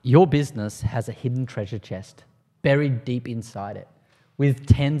Your business has a hidden treasure chest buried deep inside it with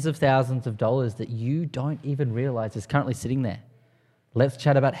tens of thousands of dollars that you don't even realize is currently sitting there. Let's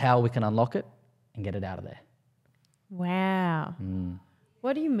chat about how we can unlock it and get it out of there. Wow.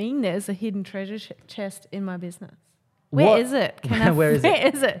 What do you mean there's a hidden treasure chest in my business? Where is it? Where is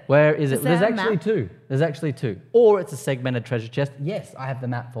it? Where is it? There's actually map? two. There's actually two. Or it's a segmented treasure chest. Yes, I have the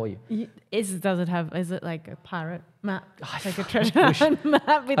map for you. Is it like a pirate map? It's like a I treasure wish-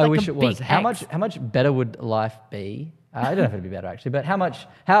 map with I like wish a it was. big How X. much better would life be? I don't know if it'd be better actually, but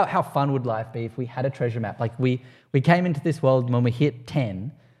how fun would life be if we had a treasure map? Like we came into this world and when we hit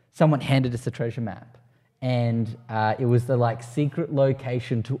 10, someone handed us a treasure map, and it was the like secret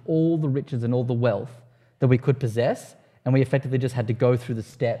location to all the riches and all the wealth that we could possess, and we effectively just had to go through the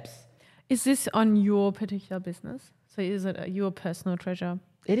steps. Is this on your particular business? So is it your personal treasure?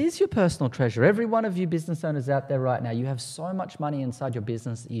 It is your personal treasure. Every one of you business owners out there right now, you have so much money inside your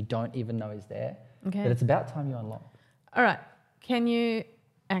business that you don't even know is there. Okay. That it's about time you unlock. All right. Can you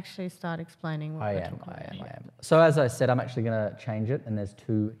actually start explaining what I we're am. talking about? So as I said, I'm actually going to change it, and there's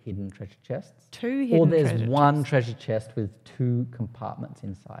two hidden treasure chests. Two hidden Or there's treasure one chests. treasure chest with two compartments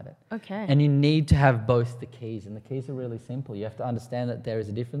inside it. Okay. And you need to have both the keys, and the keys are really simple. You have to understand that there is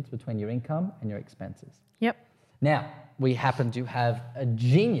a difference between your income and your expenses. Yep. Now, we happen to have a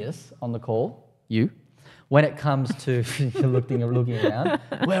genius on the call, you, when it comes to you're looking around.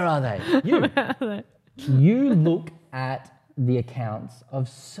 Where are they? You. You look at the accounts of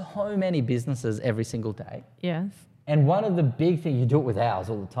so many businesses every single day. Yes. And one of the big things, you do it with ours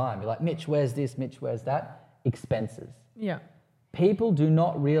all the time. You're like, Mitch, where's this? Mitch, where's that? Expenses. Yeah. People do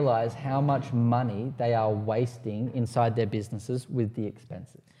not realize how much money they are wasting inside their businesses with the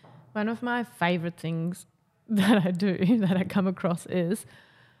expenses. One of my favorite things that I do, that I come across, is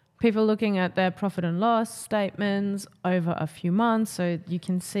people looking at their profit and loss statements over a few months. So you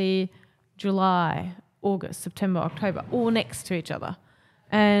can see July, August, September, October, all next to each other.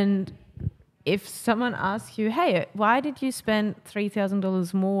 And if someone asks you, hey, why did you spend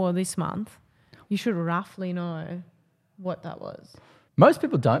 $3,000 more this month? You should roughly know what that was. Most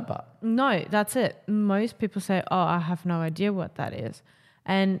people don't, but No, that's it. Most people say, oh, I have no idea what that is.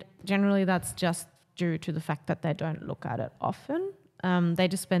 And generally that's just due to the fact that they don't look at it often. They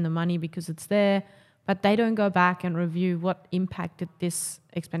just spend the money because it's there, but they don't go back and review what impact did this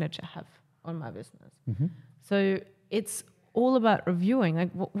expenditure have on my business. Mm-hmm. So it's all about reviewing.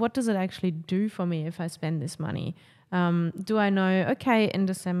 Like, what does it actually do for me if I spend this money? Do I know, okay, in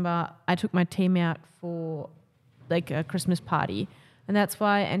December, I took my team out for like a Christmas party, and that's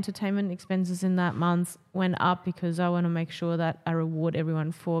why entertainment expenses in that month went up, because I want to make sure that I reward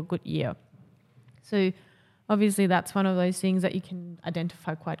everyone for a good year. So obviously that's one of those things that you can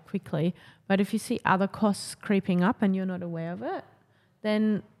identify quite quickly. But if you see other costs creeping up and you're not aware of it,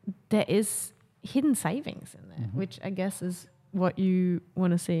 then there is hidden savings in there, which I guess is what you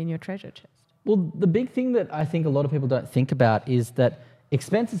want to see in your treasure chest. well, the big thing that I think a lot of people don't think about is that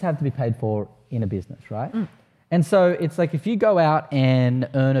expenses have to be paid for in a business, right? And so it's like if you go out and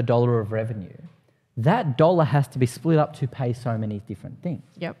earn $1 of revenue, that dollar has to be split up to pay so many different things.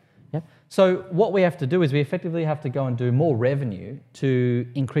 Yep. Yep. So what we have to do is we effectively have to go and do more revenue to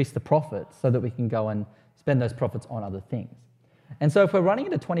increase the profits so that we can go and spend those profits on other things. And so if we're running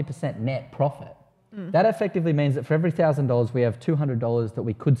at a 20% net profit, that effectively means that for every $1,000, we have $200 that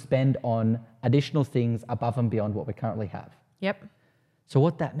we could spend on additional things above and beyond what we currently have. Yep. So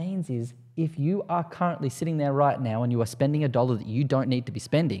what that means is if you are currently sitting there right now and you are spending $1 that you don't need to be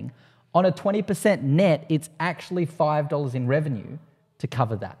spending, on a 20% net, it's actually $5 in revenue to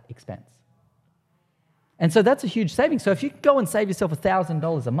cover that expense. And so that's a huge saving. So if you can go and save yourself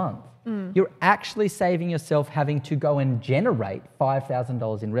 $1,000 a month, you're actually saving yourself having to go and generate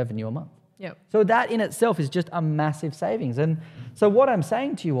 $5,000 in revenue a month. Yep. So that in itself is just a massive savings. And so what I'm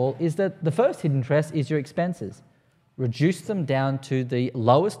saying to you all is that the first hidden trust is your expenses. Reduce them down to the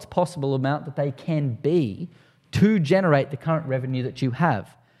lowest possible amount that they can be to generate the current revenue that you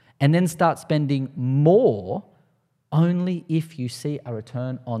have. And then start spending more only if you see a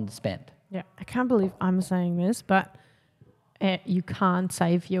return on the spend. Yeah. I can't believe I'm saying this, but you can't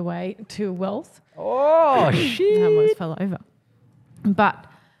save your way to wealth. Oh, I shit. almost fell over. But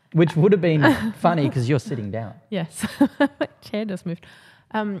Which would have been funny because you're sitting down. yes, my chair just moved.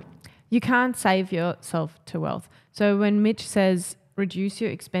 You can't save yourself to wealth. So when Mitch says reduce your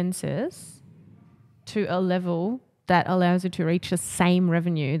expenses to a level that allows you to reach the same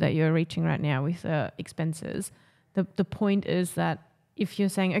revenue that you're reaching right now with expenses, the point is that if you're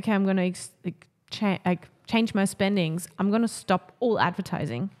saying, okay, I'm going to change my spendings, I'm going to stop all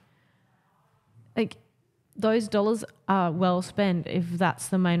advertising. Like, those dollars are well spent if that's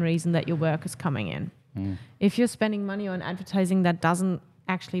the main reason that your work is coming in. If you're spending money on advertising that doesn't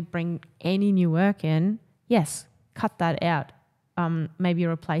actually bring any new work in, yes, cut that out. Maybe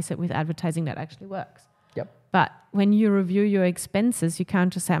replace it with advertising that actually works. Yep. But when you review your expenses, you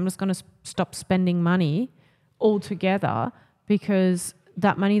can't just say, I'm just going to stop spending money altogether, because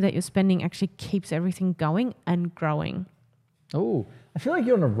that money that you're spending actually keeps everything going and growing. Oh, I feel like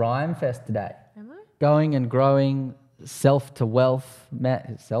you're on a rhyme fest today. Am I? Going and growing, self to wealth,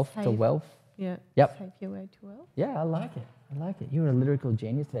 self to Save. wealth. Yeah. Yep. Save your way to wealth. Yeah, I like it. I like it. You're a lyrical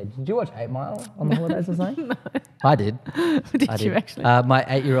genius today. Did you watch 8 Mile on the holidays or something? No. I did. Did you actually? My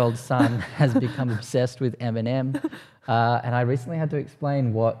 8-year-old son has become obsessed with Eminem, and I recently had to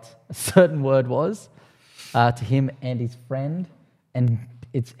explain what a certain word was to him and his friend, and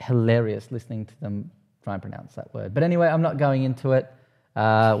it's hilarious listening to them try and pronounce that word. But anyway, I'm not going into it.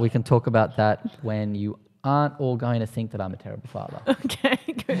 We can talk about that when you aren't all going to think that I'm a terrible father. Okay,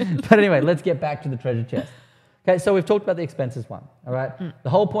 good. But anyway, let's get back to the treasure chest. Okay, so we've talked about the expenses one, all right? The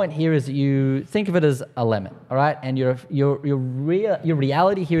whole point here is that you think of it as a lemon, all right? And your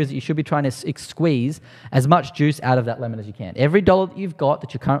reality here is that you should be trying to squeeze as much juice out of that lemon as you can. Every dollar that you've got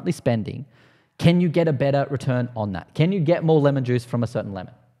that you're currently spending, can you get a better return on that? Can you get more lemon juice from a certain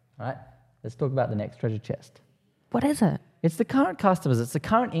lemon, all right? Let's talk about the next treasure chest. What is it? It's the current customers. It's the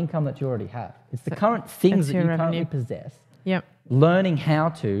current income that you already have. It's the current things that you currently possess. Yep. Learning how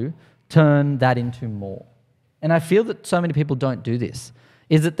to turn that into more. And I feel that so many people don't do this,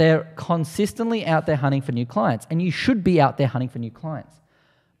 is that they're consistently out there hunting for new clients, and you should be out there hunting for new clients.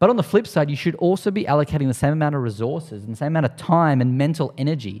 But on the flip side, you should also be allocating the same amount of resources and the same amount of time and mental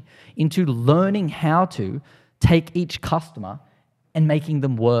energy into learning how to take each customer and making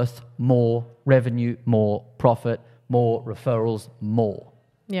them worth more revenue, more profit, more referrals, more.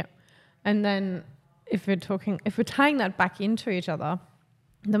 Yeah. And then if we're tying that back into each other,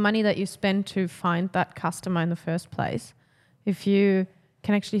 the money that you spend to find that customer in the first place, if you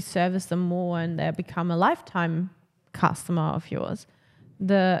can actually service them more and they become a lifetime customer of yours,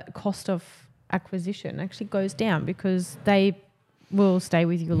 the cost of acquisition actually goes down because they will stay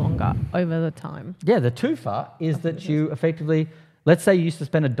with you longer over the time. Yeah, the twofer is that you effectively, let's say you used to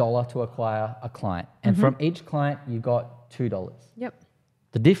spend $1 to acquire a client, and from each client you got $2. Yep.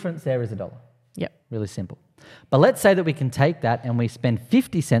 The difference there is $1. Yep. Really simple. But let's say that we can take that and we spend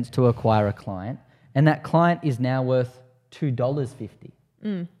 50 cents to acquire a client, and that client is now worth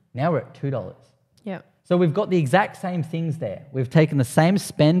 $2.50. Now we're at $2. Yep. So we've got the exact same things there. We've taken the same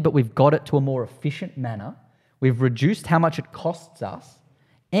spend, but we've got it to a more efficient manner. We've reduced how much it costs us,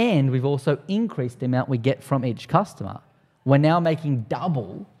 and we've also increased the amount we get from each customer. We're now making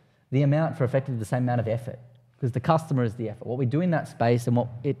double the amount for effectively the same amount of effort, because the customer is the effort. What we do in that space and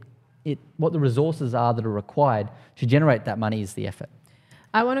what the resources are that are required to generate that money is the effort.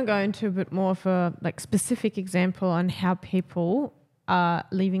 I want to go into a bit more of a specific example on how people are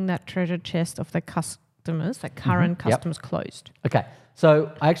leaving that treasure chest of their customers, their current customers, closed. Okay,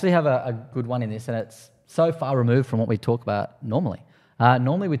 so I actually have a good one in this, and it's so far removed from what we talk about normally.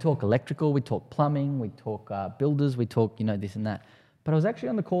 Normally we talk electrical, we talk plumbing, we talk builders, we talk this and that. But I was actually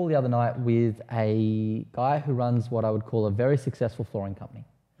on the call the other night with a guy who runs what I would call a very successful flooring company.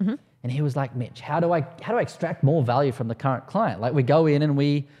 And he was like, Mitch, how do I extract more value from the current client? Like, we go in and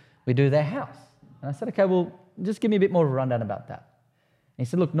we do their house. And I said, okay, well, just give me a bit more of a rundown about that. And he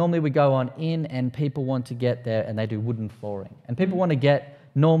said, look, normally we go on in and people want to get there and they do wooden flooring. And people want to get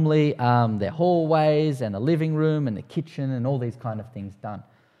normally their hallways and the living room and the kitchen and all these kind of things done.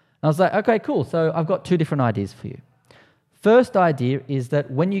 And I was like, okay, cool. So I've got 2 different ideas for you. First idea is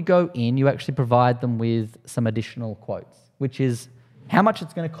that when you go in, you actually provide them with some additional quotes, which is how much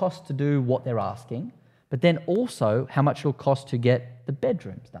it's going to cost to do what they're asking, but then also how much it'll cost to get the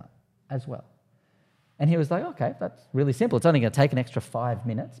bedrooms done as well. And he was like, okay, that's really simple. It's only going to take an extra 5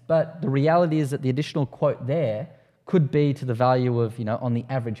 minutes, but the reality is that the additional quote there could be to the value of, on the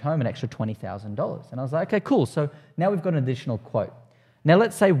average home, an extra $20,000. And I was like, okay, cool. So now we've got an additional quote. Now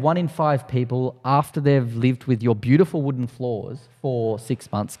let's say 1 in 5 people, after they've lived with your beautiful wooden floors for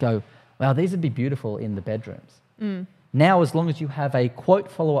 6 months, go, wow, these would be beautiful in the bedrooms. Now, as long as you have a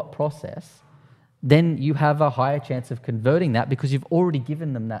quote follow-up process, then you have a higher chance of converting that because you've already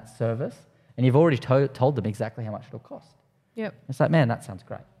given them that service and you've already told them exactly how much it'll cost. Yep. It's like, man, that sounds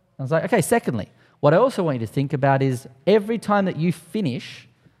great. I was like, okay, secondly, what I also want you to think about is every time that you finish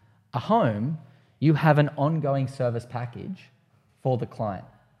a home, you have an ongoing service package for the client.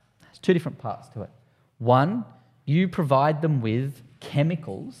 There's 2 different parts to it. One, you provide them with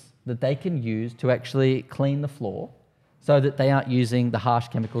chemicals that they can use to actually clean the floor so that they aren't using the harsh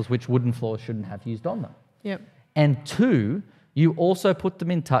chemicals which wooden floors shouldn't have used on them. Yep. And 2, you also put them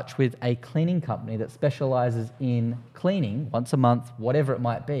in touch with a cleaning company that specializes in cleaning once a month, whatever it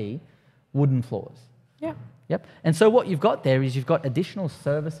might be, wooden floors. Yeah. Yep. And so what you've got there is you've got additional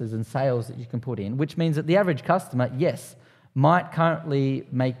services and sales that you can put in, which means that the average customer, yes, might currently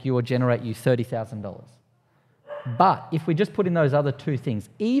make you or generate you $30,000. But if we just put in those other 2 things,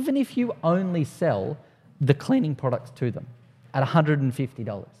 even if you only sell the cleaning products to them at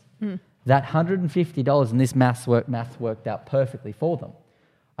 $150, that $150, and this math worked out perfectly for them.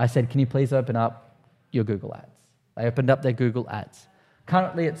 I said, can you please open up your Google Ads? They opened up their Google Ads.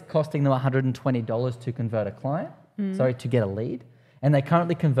 Currently, it's costing them $120 to convert a client, to get a lead, and they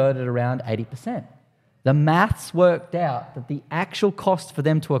currently converted around 80%. The maths worked out that the actual cost for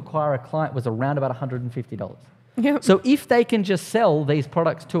them to acquire a client was around about $150. Yep. So if they can just sell these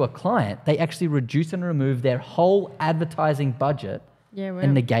products to a client, they actually reduce and remove their whole advertising budget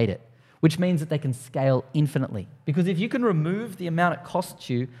and negate it, which means that they can scale infinitely. Because if you can remove the amount it costs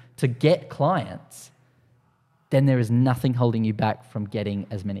you to get clients, then there is nothing holding you back from getting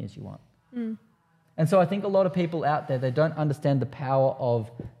as many as you want. And so I think a lot of people out there, they don't understand the power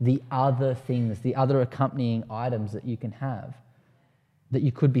of the other things, the other accompanying items that you can have, that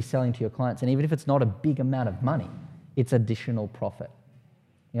you could be selling to your clients. And even if it's not a big amount of money, it's additional profit.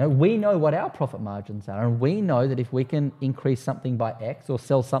 You know, we know what our profit margins are, and we know that if we can increase something by X or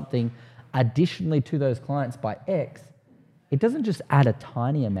sell something additionally to those clients by X, it doesn't just add a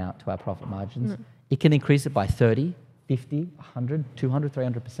tiny amount to our profit margins. It can increase it by 30, 50, 100, 200,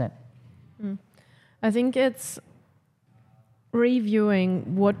 300%. I think it's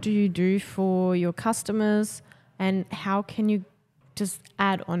reviewing what do you do for your customers and how can you just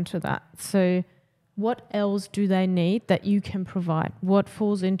add on to that. So what else do they need that you can provide? What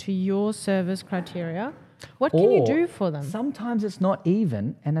falls into your service criteria? What can you do for them? Sometimes it's not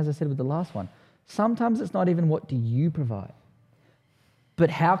even, and as I said with the last one, sometimes it's not even what do you provide,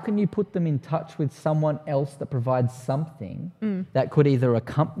 but how can you put them in touch with someone else that provides something that could either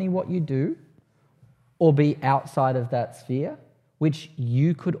accompany what you do or be outside of that sphere, which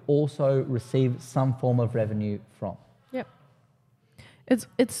you could also receive some form of revenue from. Yep.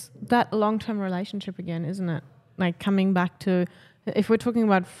 It's that long-term relationship again, isn't it? Like coming back to, if we're talking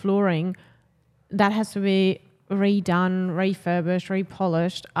about flooring, that has to be redone, refurbished,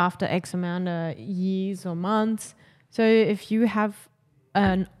 repolished after X amount of years or months. So if you have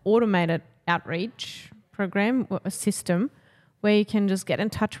an automated outreach program or a system where you can just get in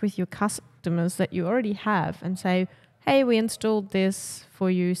touch with your customers that you already have and say, hey, we installed this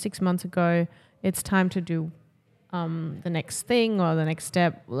for you 6 months ago. It's time to do the next thing or the next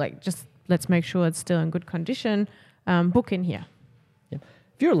step. Like, just let's make sure it's still in good condition. Book in here. Yep.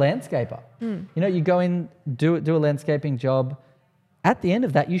 If you're a landscaper, you know, you go in, do a landscaping job. At the end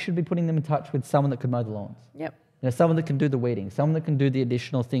of that, you should be putting them in touch with someone that could mow the lawns. Yep. You know, someone that can do the weeding, someone that can do the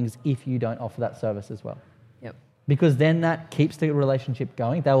additional things if you don't offer that service as well. Yep. Because then that keeps the relationship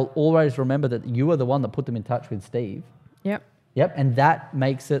going. They will always remember that you are the one that put them in touch with Steve. Yep. Yep. And that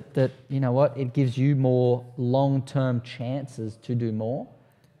makes it that, you know what, it gives you more long-term chances to do more.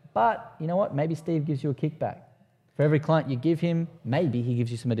 But you know what, maybe Steve gives you a kickback. For every client you give him, maybe he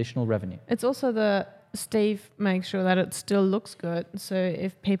gives you some additional revenue. It's also Steve makes sure that it still looks good. So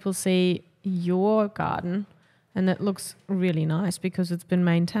if people see your garden and it looks really nice because it's been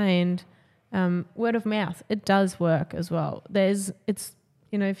maintained, word of mouth, it does work as well. If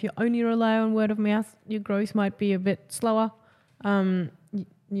you only rely on word of mouth, your growth might be a bit slower. Don't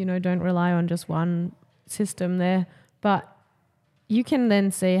rely on just one system there. But you can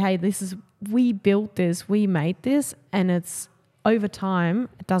then say, hey, we built this, we made this, and it's over time,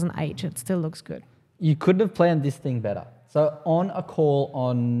 it doesn't age, it still looks good. You couldn't have planned this thing better. So on a call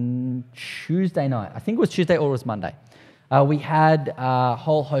on Tuesday night, I think it was Tuesday or it was Monday, we had a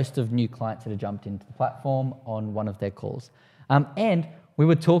whole host of new clients that had jumped into the platform on one of their calls. And we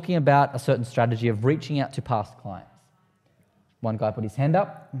were talking about a certain strategy of reaching out to past clients. One guy put his hand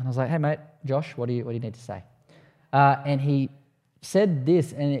up, and I was like, hey, mate, Josh, what do you need to say? And he said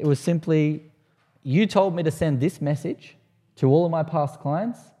this, and it was simply, you told me to send this message to all of my past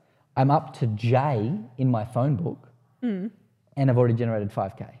clients. I'm up to J in my phone book, and I've already generated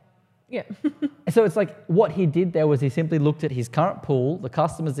 5K. Yeah. So it's like what he did there was he simply looked at his current pool, the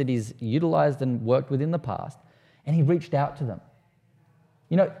customers that he's utilized and worked with in the past, and he reached out to them.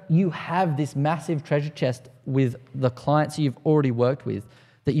 You know, you have this massive treasure chest with the clients you've already worked with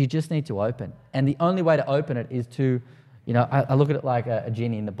that you just need to open. And the only way to open it is to, I look at it like a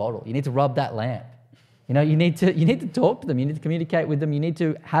genie in the bottle. You need to rub that lamp. You need to talk to them. You need to communicate with them. You need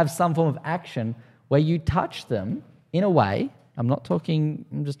to have some form of action where you touch them in a way. I'm not talking,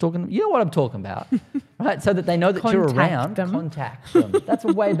 I'm just talking, you know what I'm talking about, right? So that they know that you're around. Contact them. That's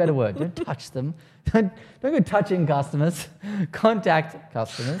a way better word. Don't touch them. Don't go touching customers. Contact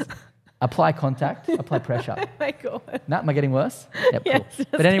customers. Apply contact. Apply pressure. Oh my God. No, am I getting worse? Yep, Yes, cool.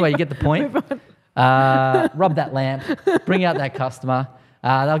 But anyway, you get the point. Rub that lamp. Bring out that customer.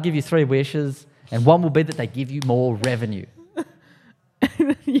 They'll give you 3 wishes. And one will be that they give you more revenue.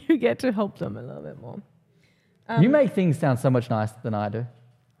 You get to help them a little bit more. You make things sound so much nicer than I do.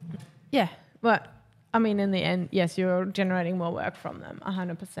 Yeah, but I mean, in the end, yes, you're generating more work from them,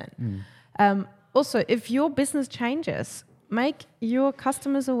 100%. Also, if your business changes, make your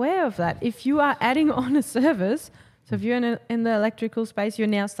customers aware of that. If you are adding on a service, so if you're in the electrical space, you're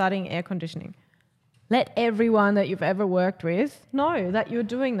now starting air conditioning. Let everyone that you've ever worked with know that you're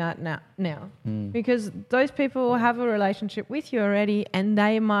doing that now. Because those people will have a relationship with you already and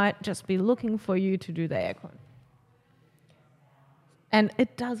they might just be looking for you to do the aircon. And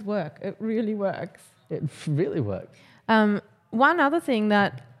it does work. It really works. It really works. One other thing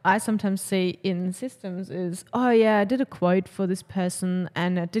that I sometimes see in systems is, oh yeah, I did a quote for this person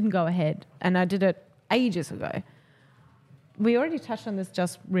and it didn't go ahead. And I did it ages ago. We already touched on this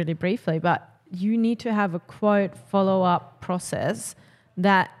just really briefly, but you need to have a quote follow-up process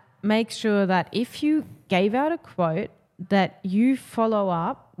that makes sure that if you gave out a quote, that you follow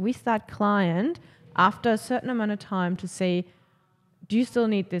up with that client after a certain amount of time to see, do you still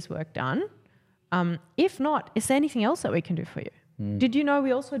need this work done? If not, is there anything else that we can do for you? Did you know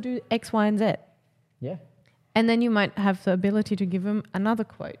we also do X, Y, and Z? Yeah. And then you might have the ability to give them another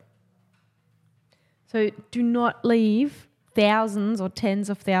quote. So do not leave thousands or tens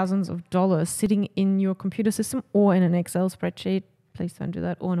of thousands of dollars sitting in your computer system or in an Excel spreadsheet. Please don't do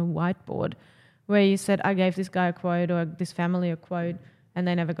that. Or on a whiteboard where you said, I gave this guy a quote or this family a quote and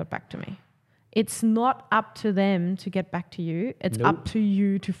they never got back to me. It's not up to them to get back to you. It's up to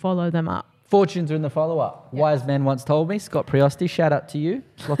you to follow them up. Fortunes are in the follow-up. Yep. Wise man once told me, Scott Priosti, shout out to you.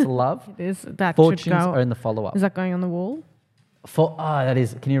 Lots of love. It is. That Fortunes should go. are in the follow-up. Is that going on the wall? That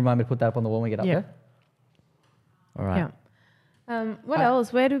is. Can you remind me to put that up on the wall when we get up there? All right. Yeah. What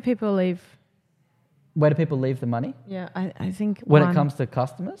else? Where do people leave? Where do people leave the money? Yeah, I think when it comes to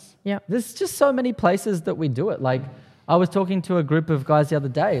customers? Yeah. There's just so many places that we do it. Like, I was talking to a group of guys the other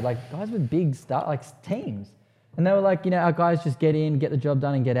day, like guys with big teams. And they were like, our guys just get in, get the job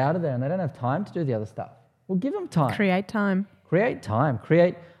done and get out of there and they don't have time to do the other stuff. Well, give them time. Create time.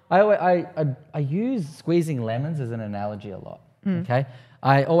 I use squeezing lemons as an analogy a lot, okay?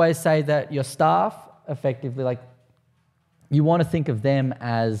 I always say that your staff effectively, like, you want to think of them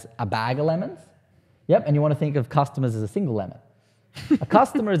as a bag of lemons, and you want to think of customers as a single lemon. A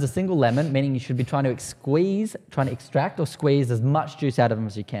customer is a single lemon, meaning you should be trying to extract or squeeze as much juice out of them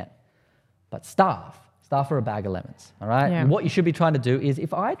as you can. But staff are a bag of lemons, all right? Yeah. And what you should be trying to do is,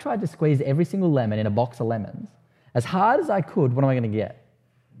 if I tried to squeeze every single lemon in a box of lemons, as hard as I could, what am I going to get?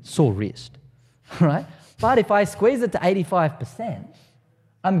 Sore wrist, all right? But if I squeeze it to 85%,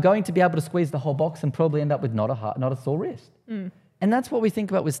 I'm going to be able to squeeze the whole box and probably end up with not a sore wrist. And that's what we think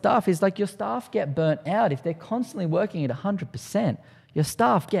about with staff, is like your staff get burnt out. If they're constantly working at 100%, your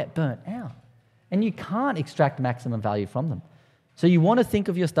staff get burnt out. And you can't extract maximum value from them. So you want to think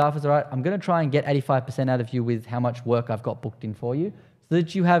of your staff as, all right, I'm going to try and get 85% out of you with how much work I've got booked in for you, so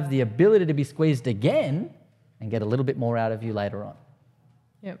that you have the ability to be squeezed again and get a little bit more out of you later on.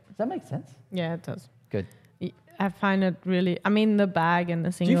 Yep. Does that make sense? Yeah, it does. Good. I find it really, the bag and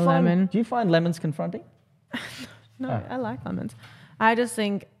the single lemon. Do you find lemons confronting? No, I like lemons. I just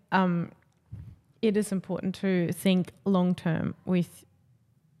think it is important to think long term with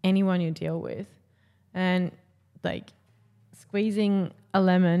anyone you deal with. And like squeezing a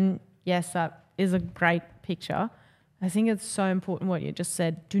lemon, yes, that is a great picture. I think it's so important what you just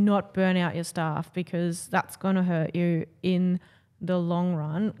said. Do not burn out your staff, because that's going to hurt you in the long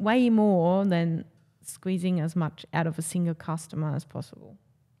run, way more than squeezing as much out of a single customer as possible.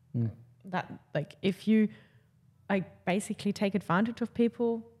 That, like, if you basically take advantage of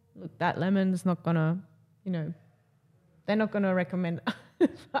people, look, that lemon's not gonna, they're not gonna recommend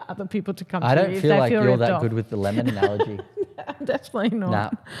for other people to come to you. I don't feel like you're that off. good with the lemon analogy. Definitely not. Nah.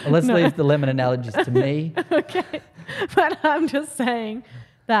 Well, let's leave the lemon analogies to me. Okay. But I'm just saying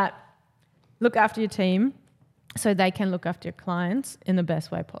that look after your team so they can look after your clients in the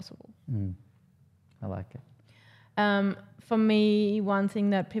best way possible. I like it. For me, one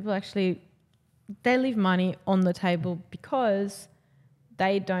thing that people they leave money on the table because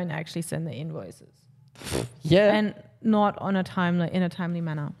they don't actually send the invoices. Yeah. And not in a timely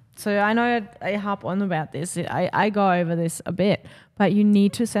manner. So I know I harp on about this. I go over this a bit, but you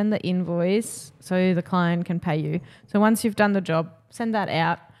need to send the invoice so the client can pay you. So once you've done the job, send that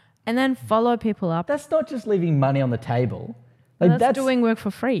out and then follow people up. That's not just leaving money on the table. That's doing work for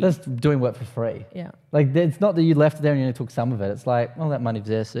free. That's doing work for free. Yeah. Like, it's not that you left it there and you only took some of it. It's like, well, that money's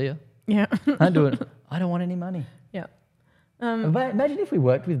there, see ya. Yeah. Don't do it. I don't want any money. Yeah. Imagine if we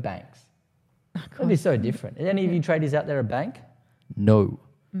worked with banks. It'd be so different. Any of you tradies out there a bank? No.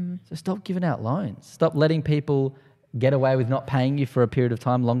 So stop giving out loans. Stop letting people get away with not paying you for a period of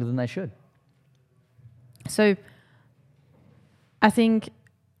time longer than they should. So I think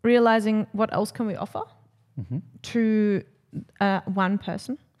realizing what else can we offer to one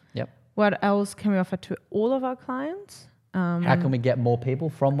person. Yep. What else can we offer to all of our clients? How can we get more people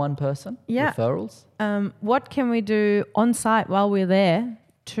from one person? Yeah. Referrals? What can we do on site while we're there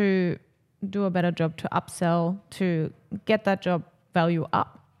to do a better job, to upsell, to get that job value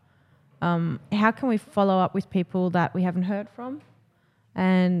up? How can we follow up with people that we haven't heard from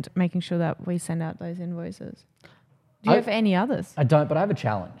and making sure that we send out those invoices? Do you have any others? I don't, but I have a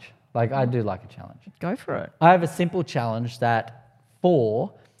challenge. Like, I do like a challenge. Go for it. I have a simple challenge that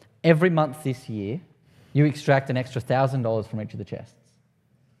for every month this year, you extract an extra $1,000 from each of the chests.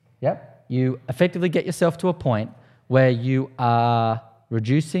 Yep. You effectively get yourself to a point where you are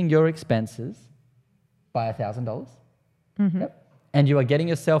reducing your expenses by $1,000. Yep. And you are getting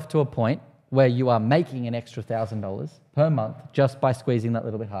yourself to a point where you are making an extra $1,000 per month just by squeezing that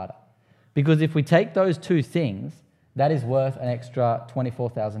little bit harder. Because if we take those two things, that is worth an extra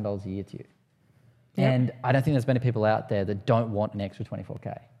 $24,000 a year to you. Yep. And I don't think there's many people out there that don't want an extra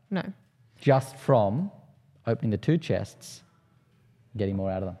 24K. No. Just from opening the two chests, getting more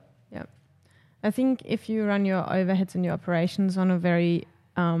out of them. Yeah. I think if you run your overheads and your operations on a very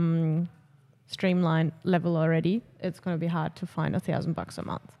streamlined level already, it's going to be hard to find $1,000 a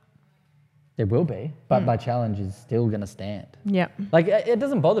month. There will be, but my challenge is still going to stand. Yeah. Like, it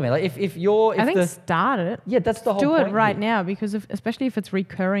doesn't bother me. Like, if you're... I think start it. Yeah, that's the whole Do point. it right here. now because especially if it's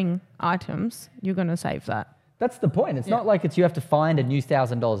recurring items, you're going to save that. That's the point. It's not like you have to find a new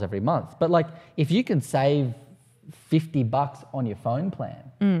 $1,000 every month. But like, if you can save $50 on your phone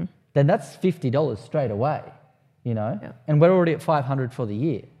plan, then that's $50 straight away, you know? Yeah. And we're already at $500 for the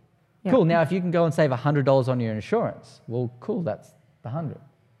year. Yeah. Cool. Now, if you can go and save $100 on your insurance, well, cool, that's the 100.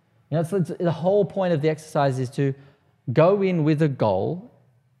 You know, so the whole point of the exercise is to go in with a goal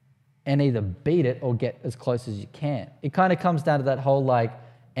and either beat it or get as close as you can. It kind of comes down to that whole like,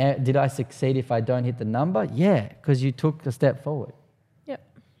 did I succeed if I don't hit the number? Yeah, because you took a step forward. Yep.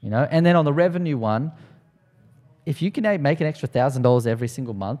 You know, and then on the revenue one, if you can make an extra $1,000 every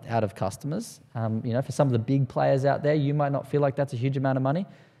single month out of customers, you know, for some of the big players out there, you might not feel like that's a huge amount of money.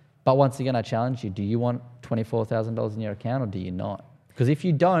 But once again, I challenge you, do you want $24,000 in your account or do you not? Because if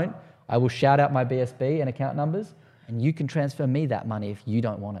you don't, I will shout out my BSB and account numbers and you can transfer me that money if you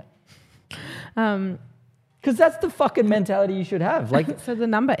don't want it. Because that's the fucking mentality you should have. Like, so the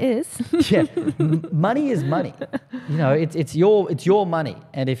number is? Yeah, money is money. You know, it's your money.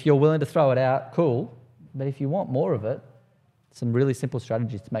 And if you're willing to throw it out, cool. But if you want more of it, some really simple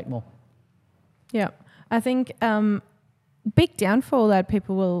strategies to make more. Yeah. I think big downfall that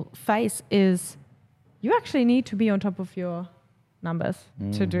people will face is you actually need to be on top of your numbers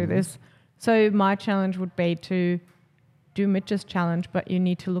to do this. So my challenge would be to do Mitch's challenge, but you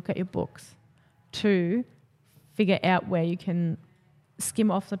need to look at your books to figure out where you can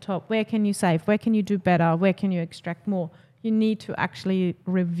skim off the top, where can you save, where can you do better, where can you extract more. You need to actually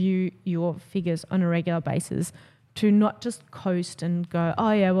review your figures on a regular basis to not just coast and go,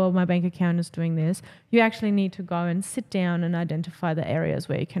 oh yeah, well, my bank account is doing this. You actually need to go and sit down and identify the areas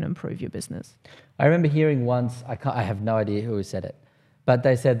where you can improve your business. I remember hearing once, I have no idea who said it, but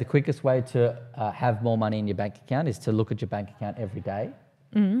they said the quickest way to have more money in your bank account is to look at your bank account every day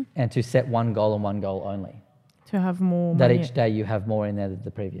and to set one goal and one goal only. To have more that money. Each day you have more in there than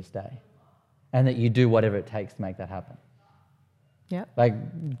the previous day. And that you do whatever it takes to make that happen. Yeah. Like,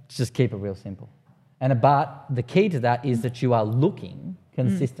 just keep it real simple. But the key to that is that you are looking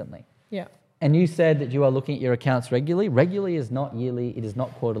consistently. Yeah. And you said that you are looking at your accounts regularly. Regularly is not yearly, it is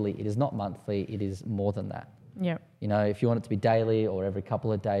not quarterly, it is not monthly, it is more than that. Yeah. You know, if you want it to be daily or every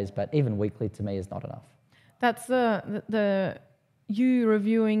couple of days, but even weekly to me is not enough. That's the you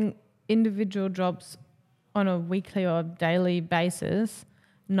reviewing individual jobs on a weekly or daily basis,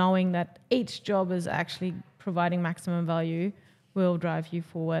 knowing that each job is actually providing maximum value will drive you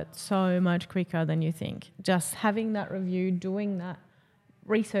forward so much quicker than you think. Just having that review, doing that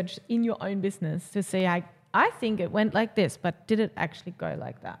research in your own business to see, I think it went like this, but did it actually go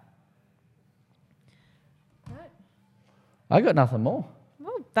like that? I got nothing more.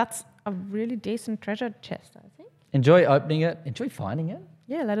 Well, that's a really decent treasure chest, I think. Enjoy opening it. Enjoy finding it.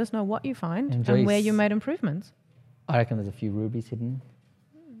 Yeah, let us know what you find Enjoy and where you made improvements. I reckon there's a few rubies hidden.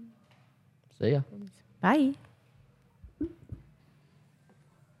 See ya. Bye.